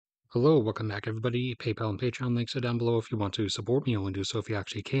Hello, welcome back everybody. PayPal and Patreon links are down below if you want to support me. Only do so if you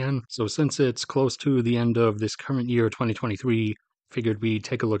actually can. So since it's close to the end of this current year, 2023, figured we'd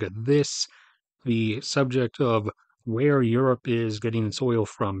take a look at this, the subject of where Europe is getting its oil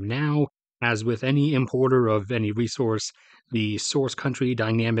from now. As with any importer of any resource, the source country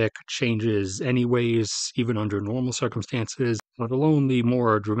dynamic changes anyways, even under normal circumstances, let alone the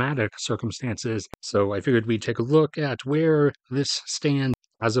more dramatic circumstances. So I figured we'd take a look at where this stands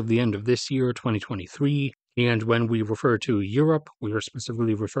as of the end of this year, 2023. And when we refer to Europe, we are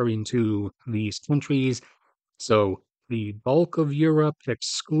specifically referring to these countries. So the bulk of Europe,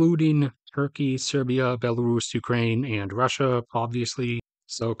 excluding Turkey, Serbia, Belarus, Ukraine, and Russia, obviously.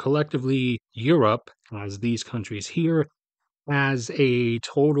 So collectively, Europe, as these countries here, has a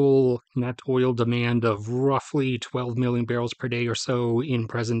total net oil demand of roughly 12 million barrels per day or so in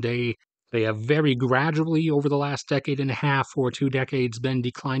present day. They have very gradually, over the last decade and a half or 2 decades, been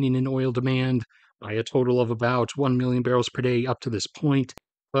declining in oil demand by a total of about 1 million barrels per day up to this point.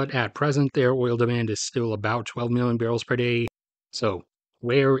 But at present, their oil demand is still about 12 million barrels per day. So,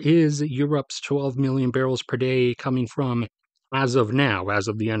 where is Europe's 12 million barrels per day coming from as of now, as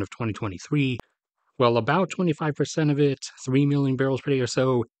of the end of 2023? Well, about 25% of it, 3 million barrels per day or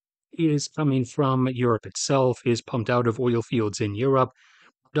so, is coming from Europe itself, is pumped out of oil fields in Europe.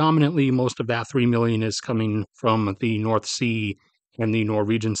 Predominantly, most of that 3 million is coming from the North Sea and the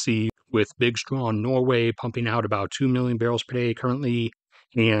Norwegian Sea, with big, strong Norway pumping out about 2 million barrels per day currently,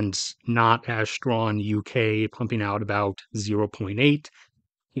 and not as strong UK pumping out about 0.8.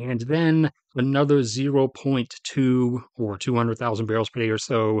 And then another zero point 0.2 or 200,000 barrels per day or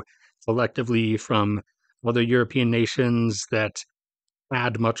so collectively from other European nations that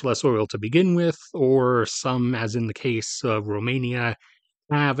had much less oil to begin with, or some, as in the case of Romania,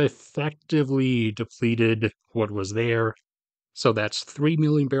 have effectively depleted what was there. So that's 3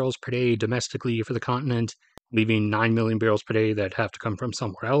 million barrels per day domestically for the continent, leaving 9 million barrels per day that have to come from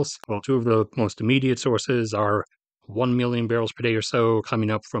somewhere else. Well, two of the most immediate sources are 1 million barrels per day or so coming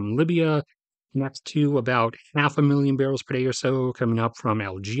up from Libya, next to about 500,000 barrels per day or so coming up from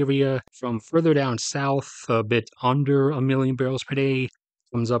Algeria. From further down south, a bit under 1 million barrels per day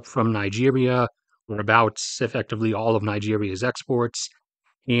comes up from Nigeria, where about effectively all of Nigeria's exports,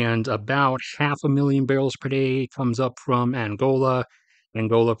 and about 500,000 barrels per day comes up from Angola.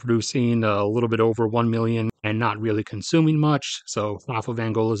 Angola producing a little bit over 1 million and not really consuming much. So half of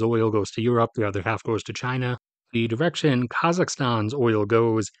Angola's oil goes to Europe, the other half goes to China. The direction Kazakhstan's oil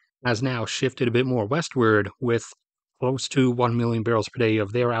goes has now shifted a bit more westward, with close to 1 million barrels per day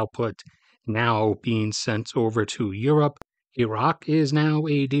of their output now being sent over to Europe. Iraq is now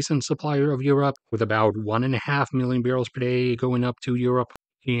a decent supplier of Europe, with about 1.5 million barrels per day going up to Europe.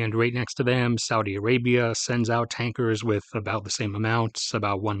 And right next to them, Saudi Arabia sends out tankers with about the same amounts,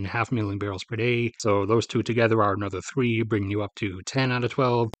 about 1.5 million barrels per day. So those two together are another 3, bringing you up to 10 out of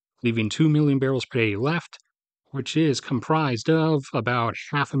 12, leaving 2 million barrels per day left, which is comprised of about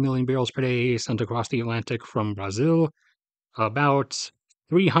 500,000 barrels per day sent across the Atlantic from Brazil, about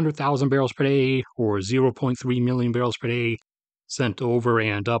 300,000 barrels per day, or 0.3 million barrels per day, sent over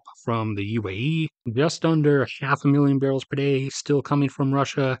and up from the UAE, just under 500,000 barrels per day still coming from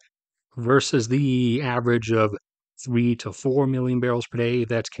Russia, versus the average of 3 to 4 million barrels per day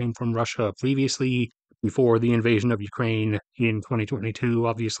that came from Russia previously, before the invasion of Ukraine in 2022,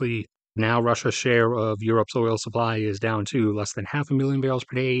 obviously. Now Russia's share of Europe's oil supply is down to less than 500,000 barrels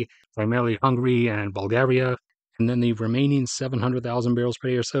per day, primarily Hungary and Bulgaria. And then the remaining 700,000 barrels per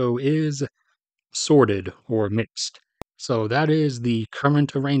day or so is sorted or mixed. So that is the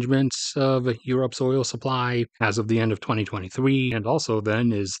current arrangements of Europe's oil supply as of the end of 2023, and also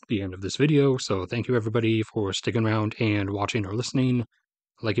then is the end of this video. So thank you everybody for sticking around and watching or listening.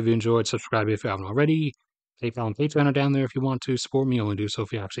 Like if you enjoyed, subscribe if you haven't already. PayPal and Patreon are down there if you want to support me, only do so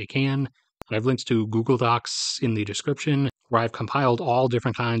if you actually can. I have links to Google Docs in the description, where I've compiled all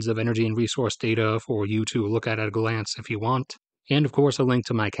different kinds of energy and resource data for you to look at a glance if you want. And of course, a link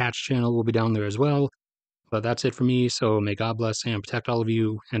to my catch channel will be down there as well. But that's it for me, so may God bless and protect all of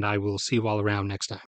you, and I will see you all around next time.